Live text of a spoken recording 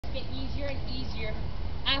get easier and easier.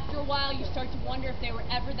 After a while, you start to wonder if they were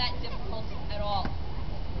ever that difficult at all.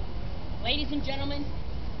 Ladies and gentlemen,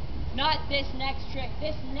 not this next trick.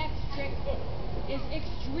 This next trick is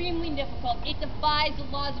extremely difficult. It defies the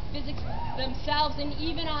laws of physics themselves, and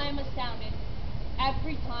even I am astounded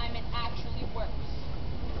every time it actually works.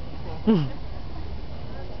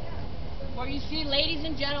 For you see, ladies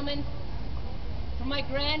and gentlemen, for my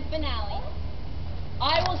grand finale,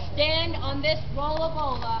 I will stand on this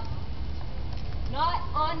rollabola, not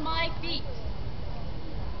on my feet,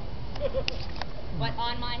 but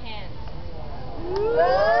on my hands.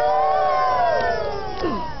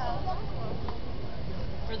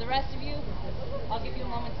 For the rest of you, I'll give you a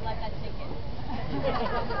moment to let that sink in.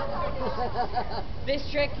 This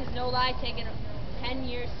trick has no lie taken 10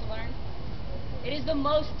 years to learn. It is the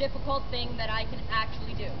most difficult thing that I can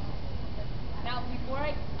actually do. Now, before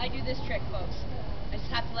I do this trick, folks, I just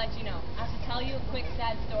have to let you know. I have to tell you a quick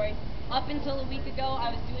sad story. Up until a week ago, I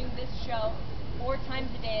was doing this show 4 times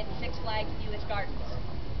a day at Six Flags Elitch Gardens.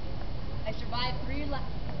 I survived 3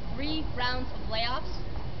 rounds of layoffs,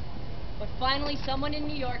 but finally someone in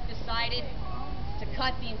New York decided to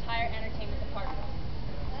cut the entire entertainment department.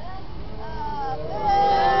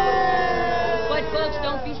 But folks,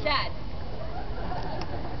 don't be sad,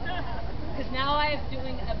 because now I am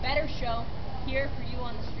doing a better show here for you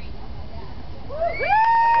on the street.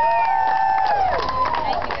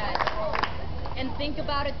 Thank you guys. And think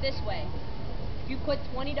about it this way. If you put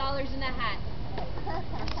 $20 in a hat,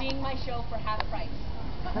 you're seeing my show for half price.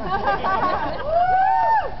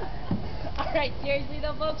 Alright, seriously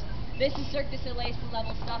though, folks, this is Cirque du Soleil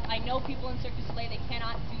level stuff. I know people in Cirque du Soleil, they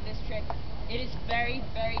cannot do this trick. It is very,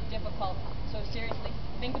 very difficult. So seriously,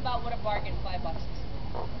 think about what a bargain $5 is.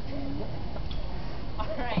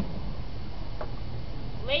 Alright.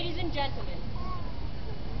 Ladies and gentlemen,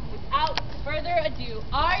 without further ado,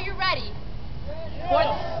 are you ready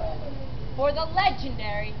for the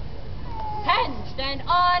legendary handstand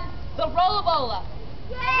on the rollabola?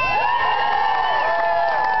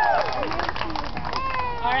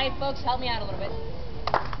 Alright folks, help me out a little bit.